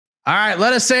All right,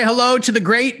 let us say hello to the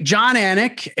great Jon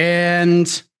Anik.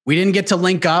 And we didn't get to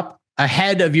link up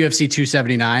ahead of UFC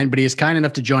 279, but he is kind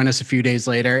enough to join us a few days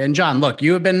later. And Jon, look,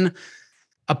 you have been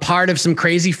a part of some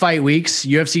crazy fight weeks.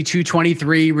 UFC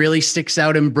 223 really sticks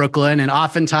out in Brooklyn, and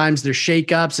oftentimes there's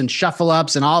shakeups and shuffle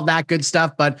ups and all that good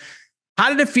stuff. But how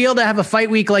did it feel to have a fight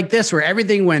week like this where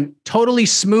everything went totally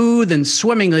smooth and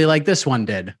swimmingly like this one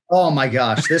did? Oh my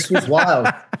gosh, this was wild.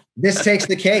 This takes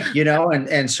the cake,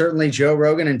 and certainly Joe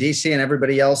Rogan and DC and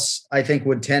everybody else, I think,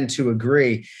 would tend to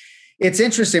agree. It's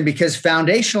interesting because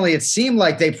foundationally, it seemed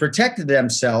like they protected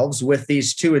themselves with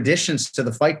these two additions to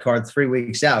the fight card 3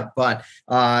 weeks out, but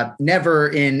never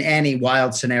in any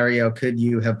wild scenario could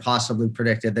you have possibly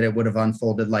predicted that it would have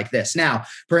unfolded like this. Now,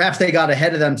 perhaps they got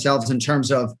ahead of themselves in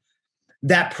terms of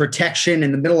that protection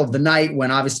in the middle of the night when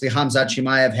obviously Khamzat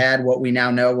Chimaev had what we now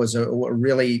know was a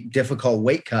really difficult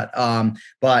weight cut.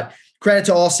 But credit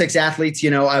to all six athletes.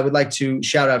 I would like to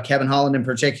shout out Kevin Holland in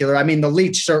particular. I mean, the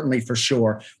Leech certainly for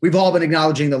sure. We've all been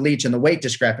acknowledging the Leech and the weight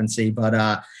discrepancy,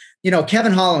 but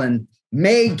Kevin Holland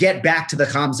may get back to the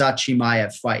Khamzat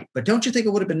Chimaev fight, but don't you think it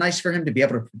would have been nice for him to be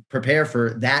able to prepare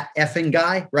for that effing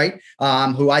guy, right?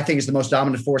 Who I think is the most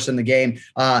dominant force in the game.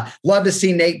 Love to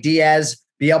see Nate Diaz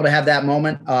be able to have that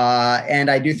moment.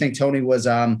 And I do think Tony was,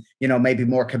 maybe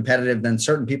more competitive than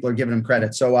certain people are giving him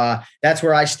credit. So that's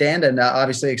where I stand, and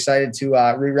obviously excited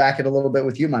to re-rack it a little bit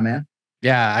with you, my man.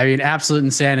 Yeah, I mean, absolute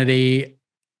insanity.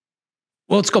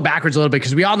 Well, let's go backwards a little bit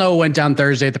because we all know it went down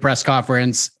Thursday at the press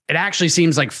conference. It actually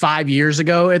seems like 5 years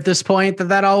ago at this point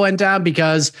that all went down,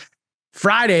 because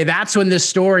Friday, that's when this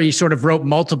story sort of wrote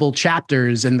multiple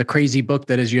chapters in the crazy book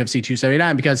that is UFC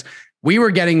 279, because we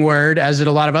were getting word, as did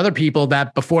a lot of other people,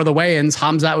 that before the weigh-ins,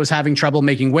 Khamzat was having trouble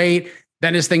making weight.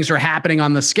 Then as things were happening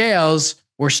on the scales,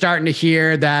 we're starting to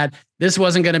hear that this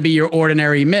wasn't going to be your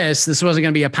ordinary miss. This wasn't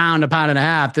going to be a pound and a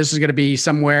half. This is going to be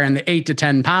somewhere in the 8 to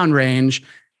 10 pound range.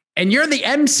 And you're the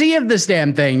MC of this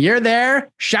damn thing. You're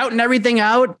there shouting everything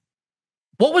out.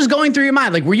 What was going through your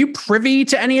mind? Like, were you privy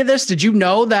to any of this? Did you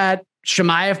know that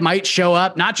Chimaev might show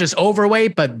up, not just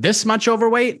overweight, but this much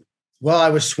overweight? Well, I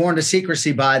was sworn to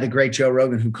secrecy by the great Joe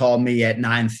Rogan, who called me at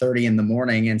 9:30 in the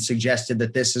morning and suggested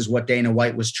that this is what Dana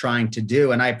White was trying to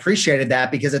do. And I appreciated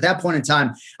that, because at that point in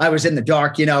time, I was in the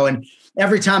dark, and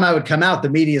every time I would come out, the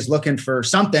media is looking for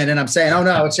something. And I'm saying, oh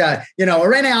no, it's,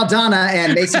 Irene Aldana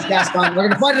and Macy's Gaston. We're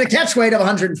going to fight at a catch weight of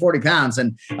 140 pounds.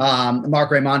 And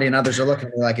Mark Raimondi and others are looking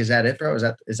at me like, is that it, bro? Is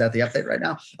that the update right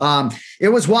now? It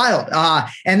was wild.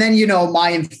 And then, my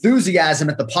enthusiasm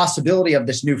at the possibility of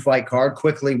this new fight card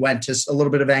quickly went to a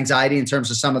little bit of anxiety in terms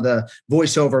of some of the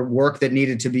voiceover work that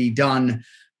needed to be done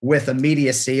with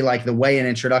immediacy, like the weigh-in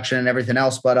introduction and everything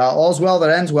else. But all's well that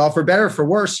ends well. For better or for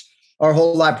worse, our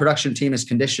whole live production team is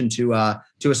conditioned to a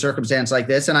circumstance like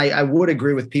this. And I would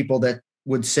agree with people that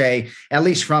would say, at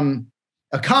least from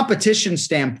a competition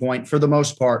standpoint, for the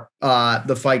most part,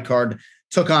 the fight card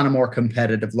took on a more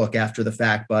competitive look after the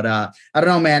fact. But I don't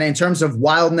know, man, in terms of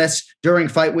wildness during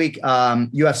fight week,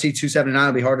 UFC 279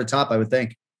 will be hard to top, I would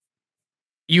think.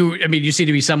 You seem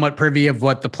to be somewhat privy of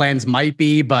what the plans might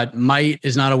be, but might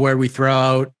is not a word we throw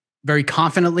out very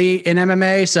confidently in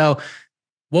MMA. So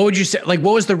what would you say? Like,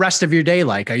 what was the rest of your day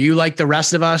like? Are you like the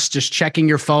rest of us, just checking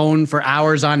your phone for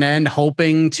hours on end,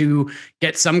 hoping to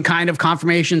get some kind of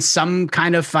confirmation, some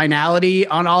kind of finality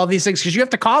on all of these things? Because you have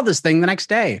to call this thing the next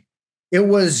day. It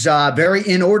was very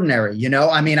inordinary.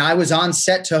 I was on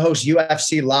set to host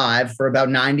UFC Live for about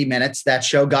 90 minutes. That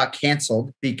show got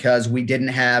canceled because we didn't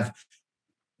have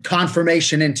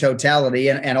confirmation in totality.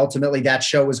 And ultimately that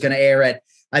show was going to air at,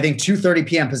 I think, 2:30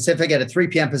 p.m. Pacific. At 3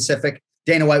 p.m. Pacific,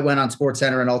 Dana White went on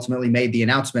SportsCenter and ultimately made the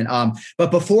announcement.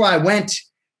 But before I went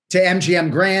to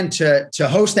MGM Grand to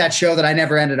host that show that I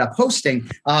never ended up hosting,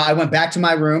 I went back to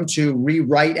my room to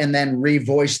rewrite and then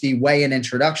revoice the weigh-in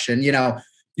introduction.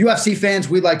 UFC fans,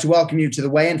 we'd like to welcome you to the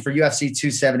weigh-in for UFC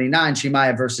 279,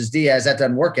 Chimaev versus Diaz. That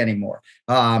doesn't work anymore.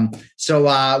 So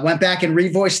went back and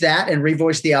revoiced that and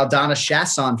revoiced the Aldana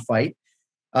Chasson fight.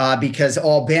 Because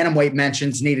all bantamweight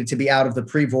mentions needed to be out of the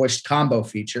pre-voiced combo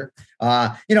feature.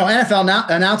 NFL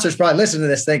announcers probably listen to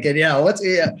this thinking,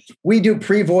 we do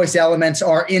pre-voice elements.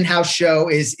 Our in-house show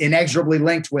is inexorably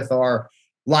linked with our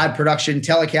live production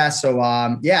telecast. So,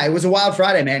 it was a wild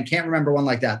Friday, man. Can't remember one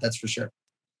like that. That's for sure.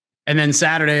 And then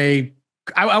Saturday,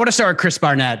 I want to start with Chris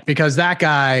Barnett, because that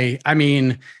guy,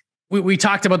 we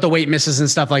talked about the weight misses and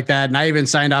stuff like that. And I even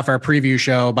signed off our preview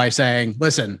show by saying,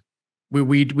 listen,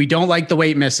 we don't like the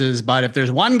weight misses, but if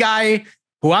there's one guy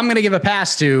who I'm going to give a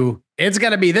pass to, it's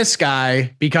going to be this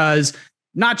guy, because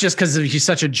not just because he's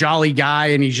such a jolly guy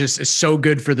and he just is so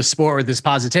good for the sport with his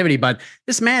positivity, but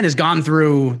this man has gone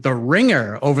through the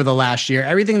ringer over the last year.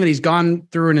 Everything that he's gone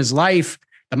through in his life,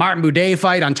 the Martin Buday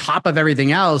fight on top of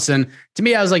everything else. And to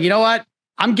me, I was like, you know what?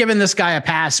 I'm giving this guy a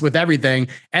pass with everything.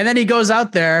 And then he goes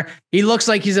out there. He looks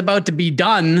like he's about to be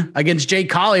done against Jake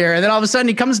Collier. And then all of a sudden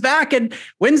he comes back and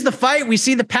wins the fight. We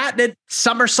see the patented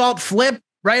somersault flip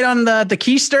right on the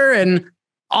keister, and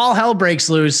all hell breaks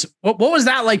loose. What was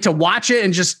that like to watch it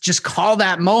and just call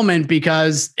that moment?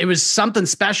 Because it was something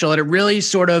special and it really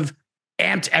sort of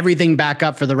amped everything back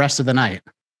up for the rest of the night.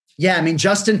 Yeah, I mean,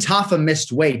 Justin Tafa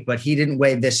missed weight, but he didn't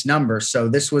weigh this number. So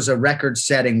this was a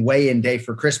record-setting weigh-in day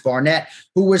for Chris Barnett,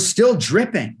 who was still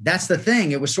dripping. That's the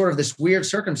thing. It was sort of this weird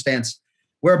circumstance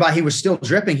whereby he was still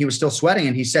dripping. He was still sweating.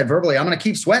 And he said verbally, I'm going to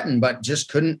keep sweating, but just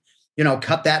couldn't,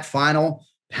 cut that final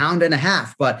pound and a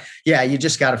half. But yeah, you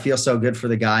just got to feel so good for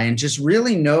the guy and just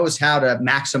really knows how to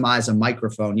maximize a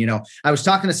microphone. I was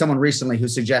talking to someone recently who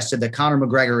suggested that Conor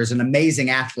McGregor is an amazing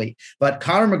athlete, but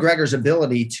Conor McGregor's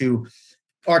ability to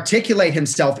articulate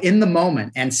himself in the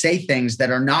moment and say things that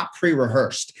are not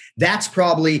pre-rehearsed. That's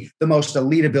probably the most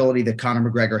elite ability that Conor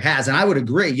McGregor has. And I would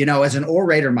agree, as an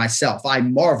orator myself, I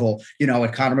marvel,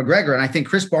 at Conor McGregor. And I think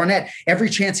Chris Barnett, every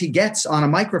chance he gets on a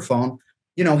microphone,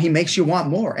 he makes you want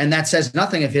more. And that says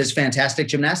nothing of his fantastic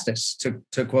gymnastics,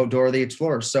 to quote Dora the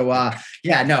Explorer. So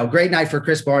great night for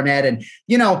Chris Barnett. And,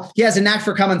 he has a knack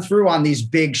for coming through on these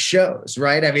big shows,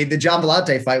 right? I mean, the John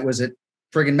Vellante fight was at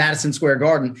friggin' Madison Square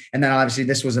Garden. And then obviously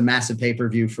this was a massive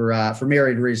pay-per-view for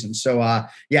myriad reasons. So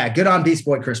good on Beast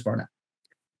Boy Chris Barnett.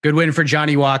 Good win for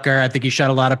Johnny Walker. I think he shut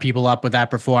a lot of people up with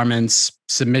that performance.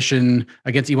 Submission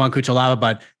against Iwan Kutalaba.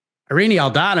 But Irene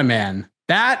Aldana, man,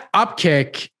 that up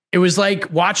kick, it was like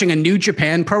watching a New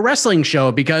Japan Pro Wrestling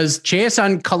show because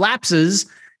Chaeson collapses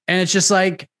and it's just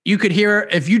like you could hear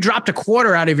if you dropped a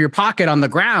quarter out of your pocket on the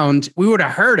ground, we would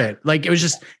have heard it. Like it was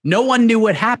just no one knew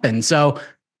what happened. So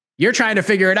you're trying to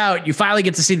figure it out. You finally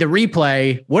get to see the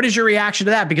replay. What is your reaction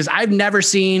to that? Because I've never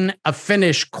seen a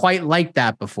finish quite like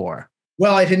that before.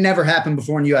 Well, it had never happened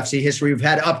before in UFC history. We've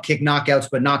had up kick knockouts,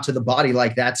 but not to the body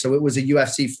like that. So it was a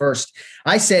UFC first.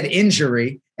 I said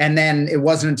injury, and then it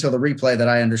wasn't until the replay that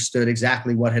I understood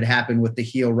exactly what had happened with the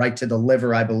heel right to the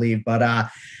liver, I believe. But,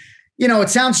 it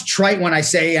sounds trite when I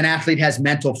say an athlete has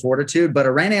mental fortitude, but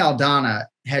Irene Aldana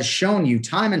has shown you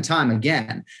time and time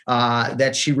again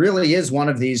that she really is one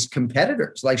of these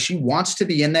competitors. Like she wants to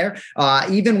be in there,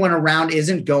 even when a round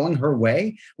isn't going her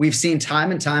way. We've seen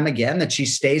time and time again that she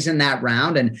stays in that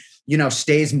round and,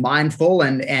 stays mindful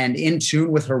and in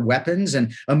tune with her weapons.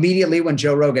 And immediately when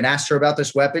Joe Rogan asked her about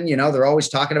this weapon, they're always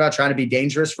talking about trying to be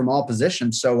dangerous from all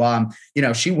positions. So,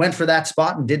 she went for that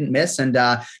spot and didn't miss. And,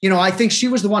 I think she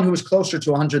was the one who was closer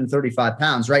to 135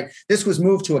 pounds, right? This was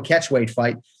moved to a catchweight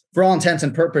fight. For all intents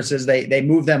and purposes, they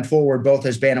move them forward both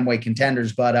as bantamweight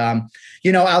contenders. But,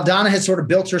 Aldana has sort of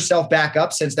built herself back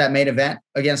up since that main event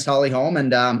against Holly Holm.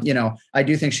 And, I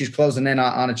do think she's closing in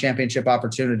on a championship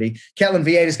opportunity. Ketlin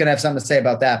Vieira is going to have something to say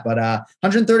about that. But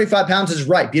 135 pounds is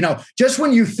ripe. Just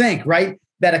when you think, right,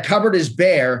 that a cupboard is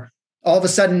bare, all of a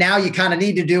sudden now you kind of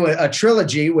need to do a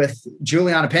trilogy with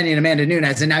Juliana Pena and Amanda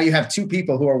Nunes. And now you have two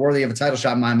people who are worthy of a title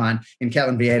shot in my mind in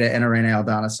Ketlin Vieira and Irene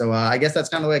Aldana. So I guess that's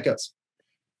kind of the way it goes.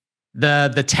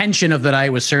 The tension of the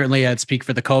night was certainly at its peak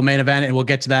for the co-main event, and we'll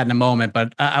get to that in a moment.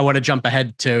 But I want to jump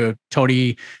ahead to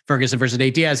Tony Ferguson versus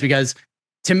Nate Diaz, because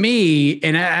to me,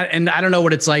 and I don't know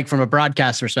what it's like from a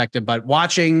broadcast perspective, but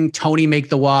watching Tony make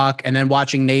the walk and then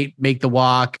watching Nate make the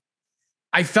walk,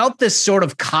 I felt this sort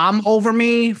of calm over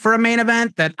me for a main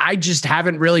event that I just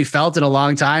haven't really felt in a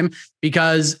long time,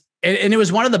 because and it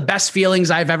was one of the best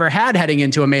feelings I've ever had heading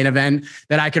into a main event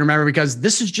that I can remember, because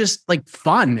this is just like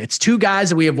fun. It's two guys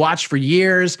that we have watched for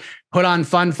years, put on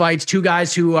fun fights, two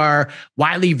guys who are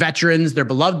wily veterans. They're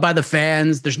beloved by the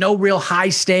fans. There's no real high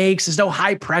stakes. There's no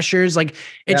high pressures. Like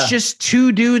it's just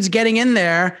two dudes getting in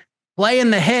there, playing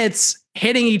the hits,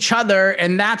 hitting each other.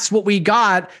 And that's what we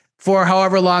got for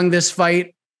however long this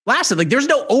fight lasted. Like there's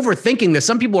no overthinking this.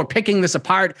 Some people are picking this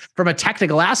apart from a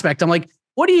technical aspect. I'm like,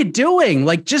 what are you doing?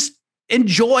 Like, just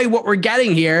enjoy what we're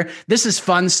getting here. This is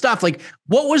fun stuff. Like,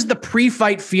 what was the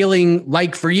pre-fight feeling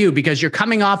like for you? Because you're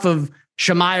coming off of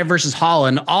Chimaev versus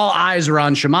Holland. All eyes were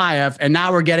on Chimaev. And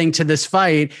now we're getting to this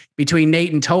fight between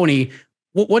Nate and Tony.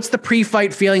 What's the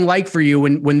pre-fight feeling like for you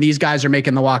when these guys are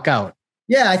making the walk out?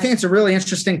 Yeah, I think it's a really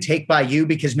interesting take by you,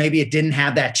 because maybe it didn't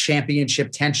have that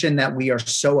championship tension that we are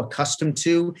so accustomed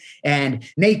to. And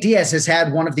Nate Diaz has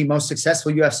had one of the most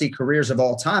successful UFC careers of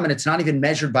all time, and it's not even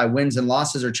measured by wins and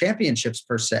losses or championships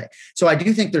per se. So I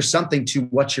do think there's something to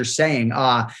what you're saying.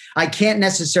 I can't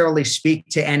necessarily speak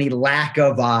to any lack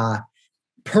of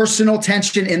personal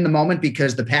tension in the moment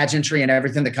because the pageantry and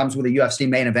everything that comes with a UFC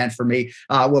main event for me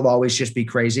will always just be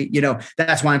crazy.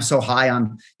 That's why I'm so high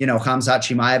on, Khamzat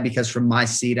Chimaev, because from my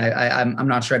seat, I'm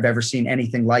not sure I've ever seen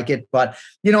anything like it. But,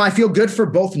 I feel good for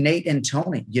both Nate and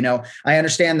Tony. I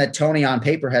understand that Tony on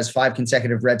paper has 5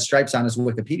 consecutive red stripes on his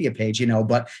Wikipedia page,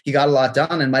 but he got a lot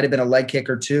done and might have been a leg kick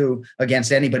or 2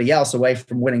 against anybody else away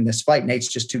from winning this fight. Nate's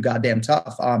just too goddamn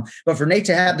tough. But for Nate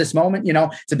to have this moment,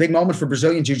 it's a big moment for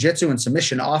Brazilian Jiu-Jitsu and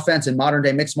submission offense and modern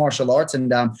day mixed martial arts.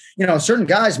 And, certain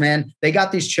guys, man, they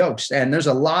got these chokes, and there's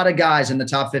a lot of guys in the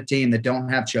top 15 that don't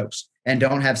have chokes and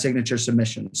don't have signature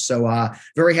submissions. So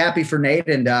very happy for Nate,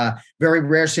 and very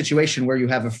rare situation where you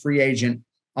have a free agent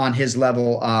on his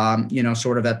level,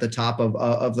 sort of at the top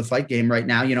of the fight game right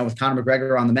now, with Conor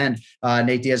McGregor on the mend.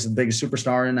 Nate Diaz is the biggest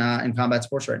superstar in combat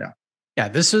sports right now. Yeah,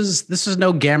 this is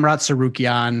no Gamrot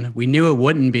Sarukian. We knew it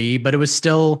wouldn't be, but it was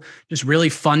still just really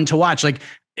fun to watch. Like,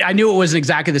 I knew it wasn't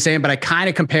exactly the same, but I kind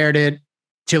of compared it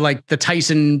to like the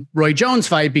Tyson Roy Jones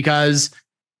fight, because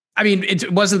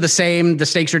it wasn't the same. The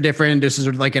stakes are different. This is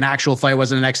like an actual fight,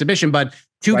 wasn't an exhibition, but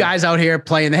two guys out here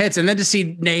playing the hits. And then to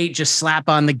see Nate just slap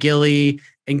on the gilly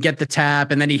and get the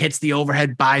tap, and then he hits the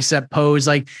overhead bicep pose,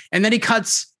 and then he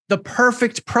cuts the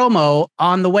perfect promo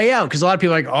on the way out. Cause a lot of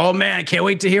people are like, oh man, I can't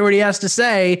wait to hear what he has to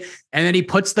say. And then he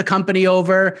puts the company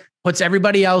over, puts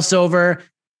everybody else over.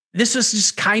 This was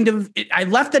just kind of, I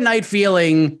left the night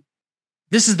feeling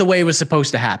this is the way it was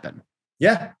supposed to happen.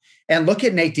 Yeah. And look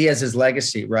at Nate Diaz's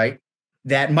legacy, right?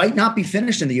 That might not be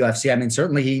finished in the UFC.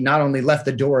 Certainly he not only left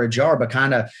the door ajar, but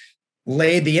kind of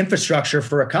laid the infrastructure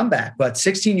for a comeback. But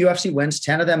 16 UFC wins,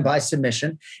 10 of them by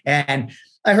submission. And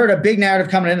I heard a big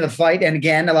narrative coming into the fight. And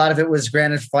again, a lot of it was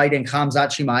granted fighting Khamzat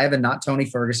Chimaev and not Tony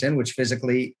Ferguson, which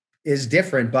physically is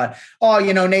different. But,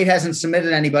 Nate hasn't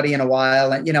submitted anybody in a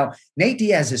while. And, Nate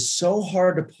Diaz is so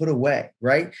hard to put away,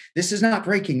 right? This is not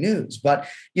breaking news. But,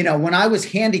 when I was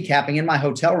handicapping in my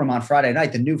hotel room on Friday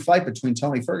night, the new fight between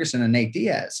Tony Ferguson and Nate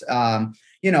Diaz, I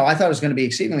thought it was going to be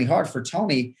exceedingly hard for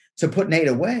Tony to put Nate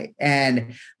away.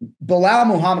 And Bilal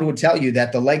Muhammad would tell you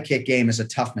that the leg kick game is a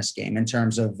toughness game in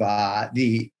terms of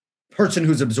the person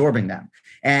who's absorbing them.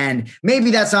 And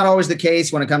maybe that's not always the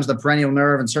case when it comes to perennial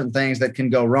nerve and certain things that can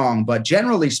go wrong. But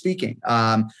generally speaking,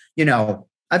 I've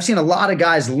seen a lot of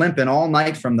guys limping all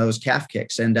night from those calf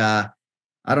kicks. And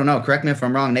I don't know, correct me if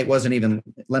I'm wrong, Nate wasn't even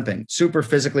limping. Super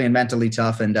physically and mentally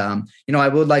tough. And, I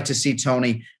would like to see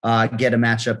Tony get a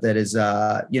matchup that is,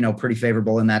 pretty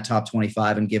favorable in that top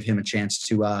 25 and give him a chance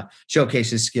to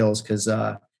showcase his skills. Because,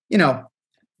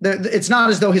 it's not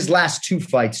as though his last 2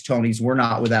 fights, Tony's, were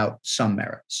not without some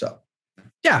merit. So,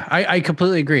 yeah, I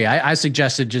completely agree. I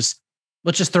suggested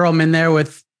let's just throw him in there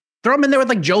with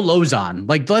like Joe Lozon.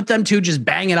 Like, let them two just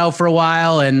bang it out for a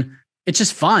while, and it's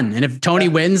just fun. And if Tony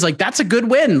wins, that's a good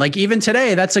win. Like, even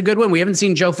today, that's a good win. We haven't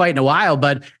seen Joe fight in a while,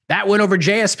 but that win over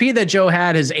JSP that Joe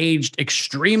had has aged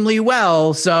extremely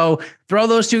well. So throw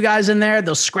those 2 guys in there.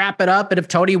 They'll scrap it up. And if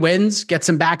Tony wins, gets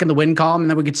him back in the win column, and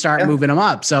then we could start moving him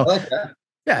up. So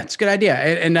yeah, it's a good idea.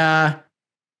 And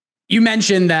you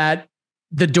mentioned that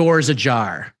the door's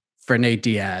ajar for Nate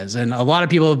Diaz. And a lot of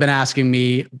people have been asking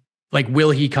me,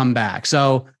 will he come back?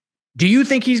 So do you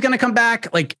think he's going to come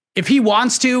back? Like, if he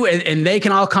wants to, and they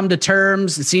can all come to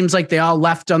terms, it seems like they all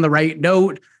left on the right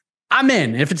note, I'm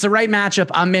in. If it's the right matchup,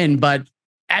 I'm in. But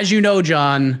as you know,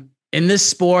 John, in this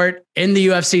sport, in the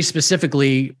UFC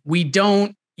specifically, we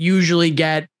don't usually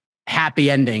get happy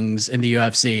endings in the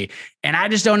UFC. And I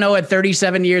just don't know, at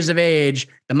 37 years of age,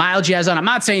 the mileage he has on, I'm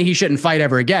not saying he shouldn't fight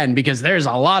ever again, because there's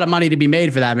a lot of money to be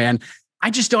made for that man. I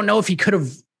just don't know if he could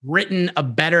have written a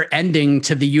better ending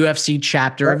to the UFC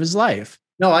chapter of his life.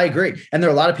 No, I agree. And there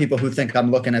are a lot of people who think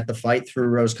I'm looking at the fight through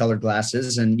rose-colored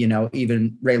glasses. And,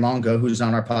 even Ray Longo, who's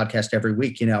on our podcast every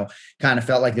week, kind of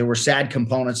felt like there were sad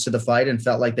components to the fight and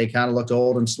felt like they kind of looked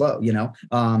old and slow,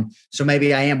 So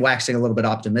maybe I am waxing a little bit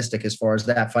optimistic as far as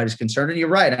that fight is concerned. And you're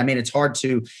right. It's hard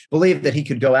to believe that he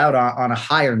could go out on a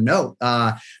higher note,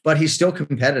 but he's still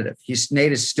competitive.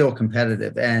 Nate is still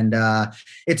competitive. And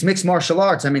it's mixed martial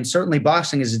arts. Certainly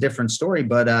boxing is a different story.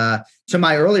 But to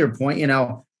my earlier point,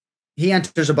 he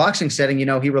enters a boxing setting,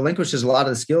 he relinquishes a lot of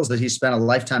the skills that he spent a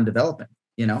lifetime developing.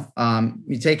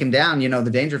 You take him down,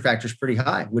 the danger factor is pretty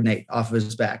high with Nate off of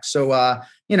his back. So,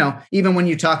 even when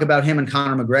you talk about him and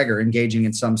Conor McGregor engaging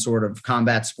in some sort of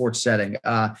combat sports setting,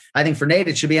 I think for Nate,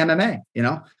 it should be MMA,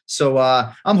 So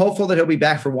I'm hopeful that he'll be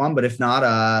back for one, but if not,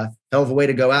 hell of a way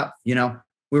to go out. We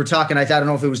were talking, I don't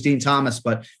know if it was Dean Thomas,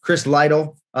 but Chris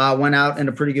Lytle went out in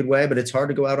a pretty good way, but it's hard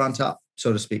to go out on top,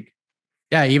 so to speak.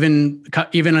 Yeah, even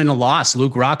in a loss,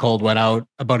 Luke Rockhold went out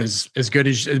about as good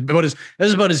as about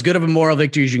as good of a moral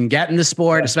victory as you can get in the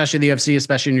sport, especially the UFC,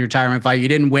 especially in your retirement fight. You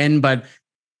didn't win, but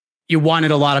you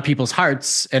wanted a lot of people's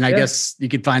hearts, and I guess you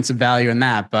could find some value in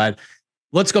that. But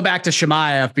let's go back to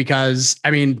Chimaev, because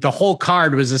I mean, the whole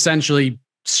card was essentially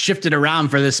shifted around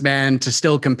for this man to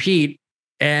still compete,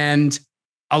 and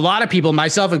a lot of people,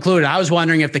 myself included, I was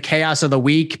wondering if the chaos of the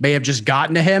week may have just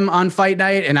gotten to him on fight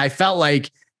night, and I felt like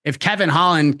if Kevin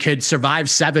Holland could survive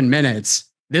 7 minutes,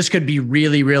 this could be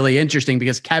really, really interesting,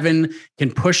 because Kevin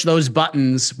can push those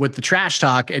buttons with the trash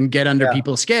talk and get under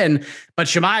people's skin. But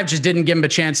Chimaev just didn't give him a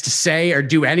chance to say or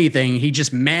do anything. He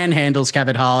just manhandles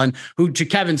Kevin Holland, who, to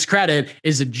Kevin's credit,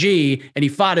 is a G, and he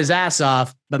fought his ass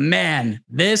off. But man,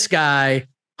 this guy,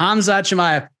 Khamzat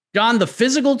Chimaev, Jon, the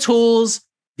physical tools,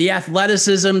 the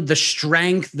athleticism, the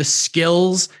strength, the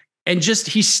skills, and just,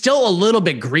 he's still a little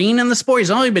bit green in the sport. He's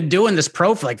only been doing this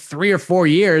pro for like 3 or 4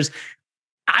 years.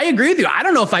 I agree with you. I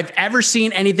don't know if I've ever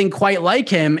seen anything quite like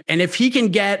him. And if he can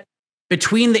get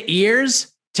between the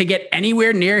ears to get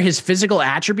anywhere near his physical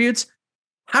attributes,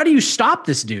 how do you stop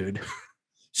this dude?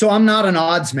 So I'm not an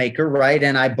odds maker, right?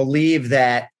 And I believe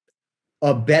that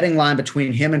a betting line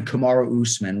between him and Kamaru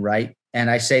Usman, right? And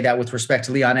I say that with respect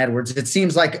to Leon Edwards. It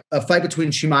seems like a fight between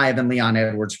Chimaev and Leon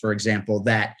Edwards, for example,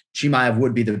 that Chimaev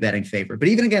would be the betting favorite. But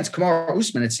even against Kamaru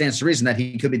Usman, it stands to reason that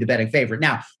he could be the betting favorite.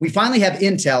 Now, we finally have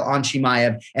intel on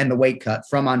Chimaev and the weight cut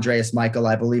from Andreas Michael,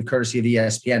 I believe, courtesy of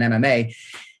ESPN MMA.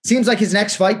 Seems like his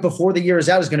next fight before the year is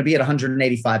out is going to be at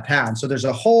 185 pounds. So there's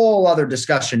a whole other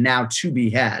discussion now to be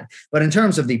had. But in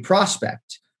terms of the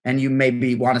prospect, and you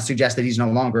maybe want to suggest that he's no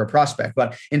longer a prospect,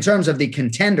 but in terms of the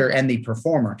contender and the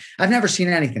performer, I've never seen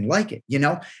anything like it,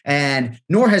 and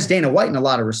nor has Dana White in a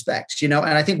lot of respects, and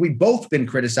I think we've both been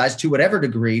criticized to whatever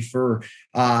degree for,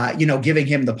 giving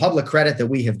him the public credit that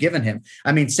we have given him.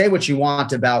 I mean, say what you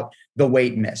want about the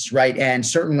weight miss, right? And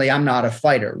certainly I'm not a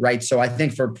fighter, right? So I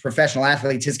think for professional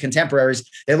athletes, his contemporaries,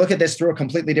 they look at this through a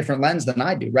completely different lens than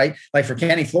I do, right? Like for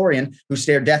Kenny Florian, who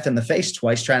stared death in the face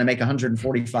twice trying to make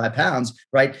 145 pounds,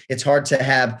 right? It's hard to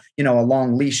have, a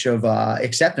long leash of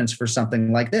acceptance for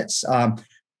something like this.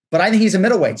 But I think he's a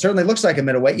middleweight, certainly looks like a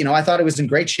middleweight. I thought he was in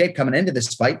great shape coming into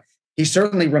this fight. He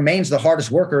certainly remains the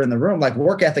hardest worker in the room. Like,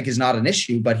 work ethic is not an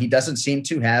issue, but he doesn't seem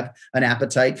to have an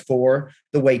appetite for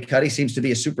the weight cut. He seems to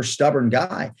be a super stubborn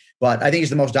guy, but I think he's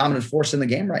the most dominant force in the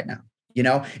game right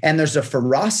now, and there's a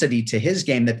ferocity to his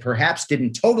game that perhaps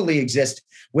didn't totally exist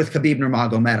with Khabib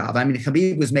Nurmagomedov. I mean,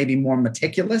 Khabib was maybe more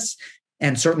meticulous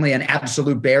and certainly an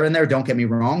absolute bear in there. Don't get me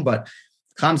wrong, but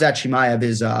Khamzat Chimaev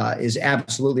is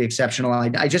absolutely exceptional.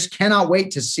 I just cannot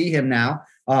wait to see him now,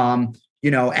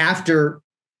 after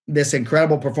this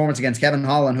incredible performance against Kevin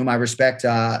Holland, whom I respect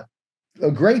a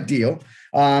great deal,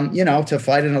 to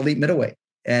fight an elite middleweight.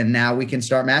 And now we can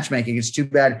start matchmaking. It's too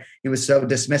bad he was so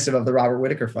dismissive of the Robert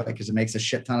Whittaker fight, because it makes a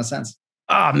shit ton of sense.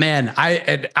 Oh man,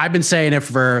 I've been saying it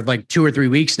for like 2 or 3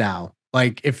 weeks now.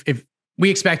 Like, if we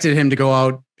expected him to go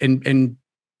out and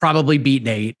probably beat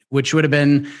Nate, which would have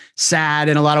been sad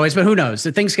in a lot of ways, but who knows?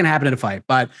 Things can happen in a fight.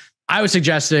 But I was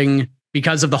suggesting,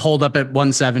 because of the holdup at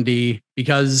 170,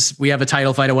 because we have a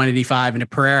title fight at 185, and if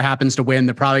Pereira happens to win,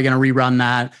 they're probably going to rerun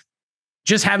that.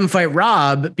 Just have him fight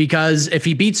Rob, because if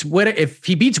he beats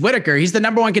Whittaker, he's the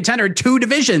number 1 contender in 2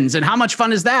 divisions. And how much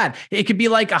fun is that? It could be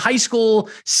like a high school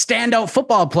standout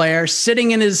football player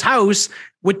sitting in his house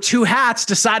with 2 hats,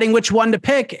 deciding which one to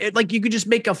pick. Like, you could just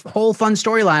make a whole fun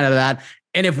storyline out of that.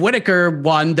 And if Whittaker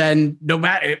won, then no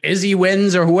matter Izzy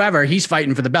wins or whoever, he's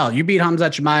fighting for the belt. You beat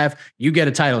Khamzat Chimaev, you get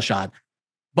a title shot.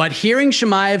 But hearing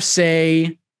Chimaev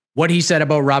say what he said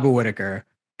about Robert Whittaker,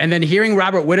 and then hearing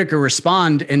Robert Whittaker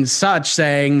respond in such,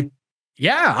 saying,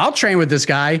 yeah, I'll train with this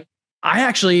guy. I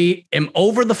actually am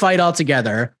over the fight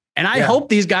altogether. And I hope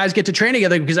these guys get to train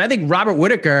together, because I think Robert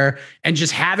Whittaker, and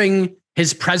just having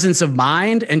his presence of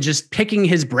mind and just picking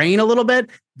his brain a little bit,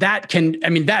 that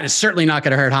is certainly not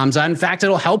going to hurt Khamzat. In fact,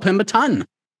 it'll help him a ton.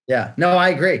 Yeah, no, I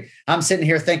agree. I'm sitting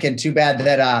here thinking, too bad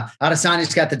that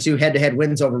Adesanya's got the 2 head-to-head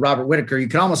wins over Robert Whittaker. You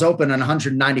can almost open an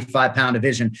 195-pound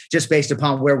division just based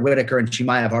upon where Whittaker and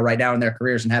Chimaev are right now in their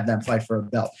careers, and have them fight for a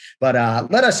belt. But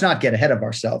let us not get ahead of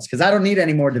ourselves, because I don't need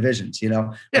any more divisions.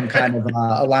 I'm kind of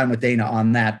aligned with Dana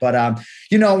on that. But,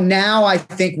 now I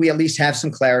think we at least have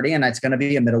some clarity, and it's going to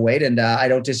be a middleweight. And I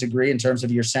don't disagree in terms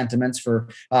of your sentiments for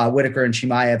Whittaker and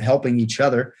Chimaev helping each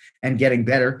other and getting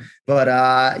better. But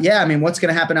what's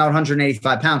going to happen now at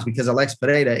 185 pounds? Because Alex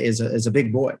Pereira is a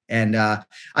big boy. And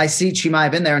I see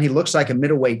Chimaev in there, and he looks like a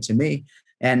middleweight to me.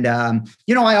 And,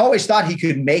 I always thought he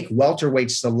could make welterweight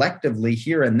selectively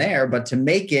here and there, but to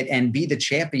make it and be the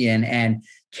champion and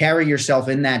carry yourself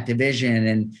in that division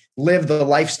and live the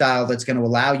lifestyle that's going to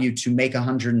allow you to make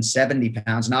 170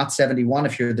 pounds, not 71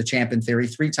 if you're the champ in theory,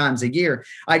 3 times a year.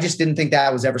 I just didn't think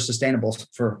that was ever sustainable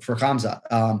for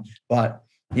Khamzat. But,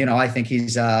 you know, I think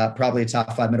he's probably a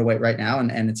top 5 middleweight right now.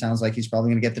 And it sounds like he's probably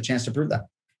going to get the chance to prove that.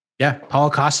 Yeah. Paulo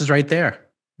Costa's right there.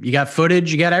 You got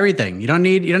footage, you got everything. You don't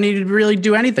need to really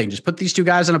do anything. Just put these 2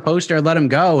 guys on a poster and let them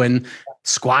go and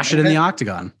squash it in the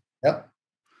octagon. Yep.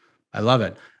 I love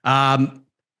it.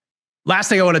 Last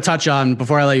thing I want to touch on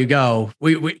before I let you go,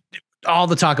 we all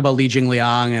the talk about Li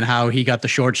Jingliang and how he got the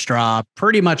short straw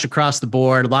pretty much across the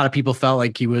board. A lot of people felt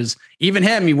like he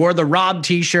wore the Rob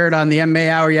t-shirt on the MMA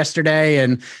Hour yesterday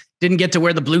and didn't get to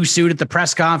wear the blue suit at the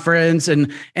press conference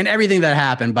and everything that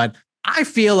happened. But I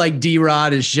feel like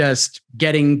D-Rod is just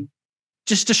getting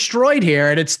destroyed here.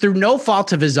 And it's through no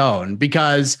fault of his own,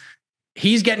 because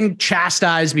he's getting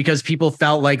chastised because people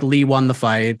felt like Lee won the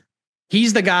fight.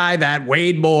 He's the guy that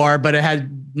weighed more, but it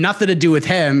had nothing to do with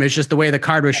him. It's just the way the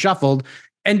card was shuffled.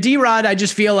 And D-Rod, I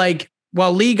just feel like,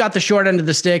 while Lee got the short end of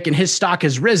the stick and his stock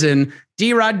has risen,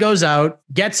 D-Rod goes out,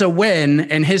 gets a win,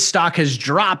 and his stock has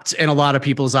dropped in a lot of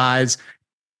people's eyes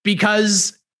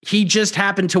because he just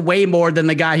happened to weigh more than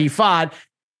the guy he fought,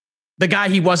 the guy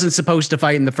he wasn't supposed to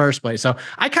fight in the first place. So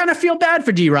I kind of feel bad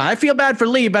for D-Rod. I feel bad for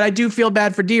Lee, but I do feel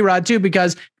bad for D-Rod too,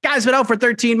 because guy's been out for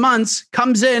 13 months,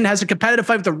 comes in, has a competitive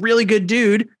fight with a really good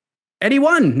dude, and he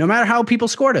won, no matter how people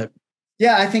scored it.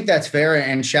 Yeah, I think that's fair.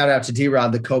 And shout out to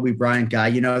D-Rod, the Kobe Bryant guy.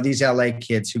 You know, these LA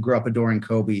kids who grew up adoring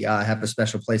Kobe have a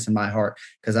special place in my heart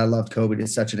because I loved Kobe to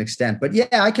such an extent. But yeah,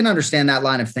 I can understand that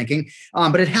line of thinking.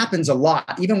 But it happens a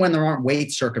lot, even when there aren't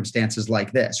weight circumstances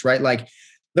like this, right? Like,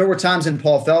 there were times in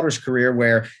Paul Felder's career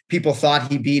where people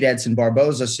thought he beat Edson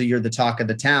Barboza, so you're the talk of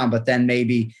the town, but then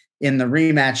maybe in the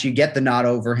rematch, you get the nod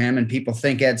over him and people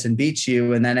think Edson beats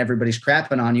you, and then everybody's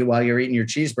crapping on you while you're eating your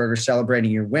cheeseburger,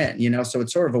 celebrating your win, you know? So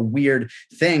it's sort of a weird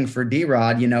thing for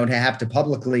D-Rod, you know, to have to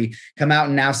publicly come out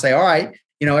and now say, all right,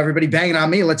 you know, everybody banging on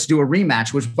me, let's do a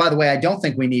rematch, which, by the way, I don't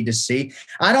think we need to see.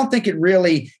 I don't think it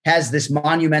really has this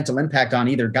monumental impact on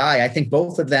either guy. I think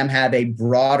both of them have a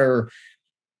broader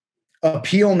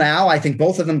appeal now. I think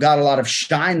both of them got a lot of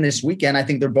shine this weekend. I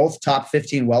think they're both top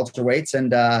 15 welterweights.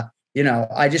 And, you know,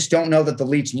 I just don't know that the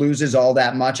Leech loses all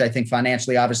that much. I think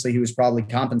financially, obviously, he was probably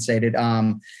compensated.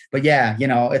 But yeah, you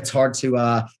know, it's hard to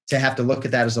have to look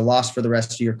at that as a loss for the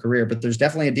rest of your career. But there's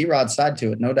definitely a D-Rod side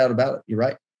to it. No doubt about it. You're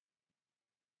right.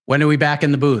 When are we back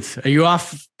in the booth? Are you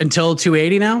off until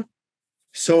 280 now?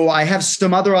 So I have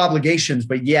some other obligations,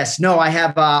 but yes, no, I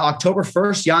have October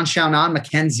 1st, Yan Xiaonan,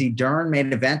 Mackenzie Dern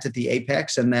main event at the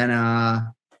Apex. And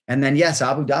then yes,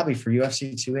 Abu Dhabi for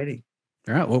UFC 280.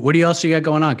 All right. What else you got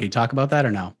going on? Can you talk about that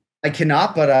or no? I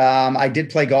cannot, but I did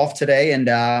play golf today, and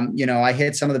you know, I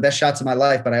hit some of the best shots of my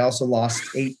life, but I also lost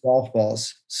 8 golf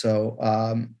balls. So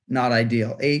not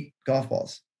ideal. 8 golf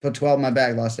balls. Put 12 in my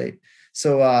bag, lost 8.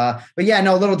 So, but yeah,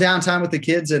 no, a little downtime with the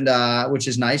kids, and which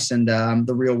is nice, and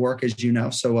the real work, as you know.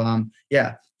 So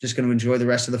yeah, just going to enjoy the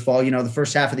rest of the fall. You know, the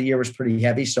first half of the year was pretty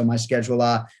heavy, so my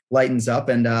schedule lightens up,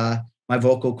 and my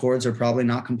vocal cords are probably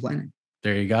not complaining.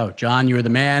 There you go. Jon, you were the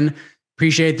man.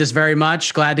 Appreciate this very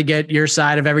much. Glad to get your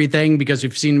side of everything, because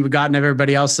we've gotten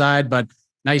everybody else's side, but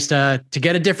nice to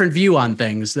get a different view on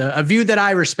things, a view that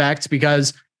I respect,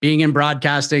 because being in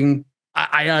broadcasting,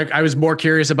 I was more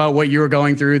curious about what you were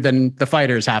going through than the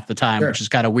fighters half the time, sure, which is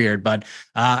kind of weird, but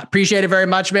appreciate it very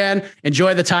much, man.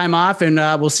 Enjoy the time off, and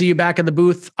we'll see you back in the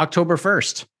booth October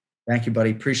 1st. Thank you, buddy.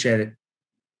 Appreciate it.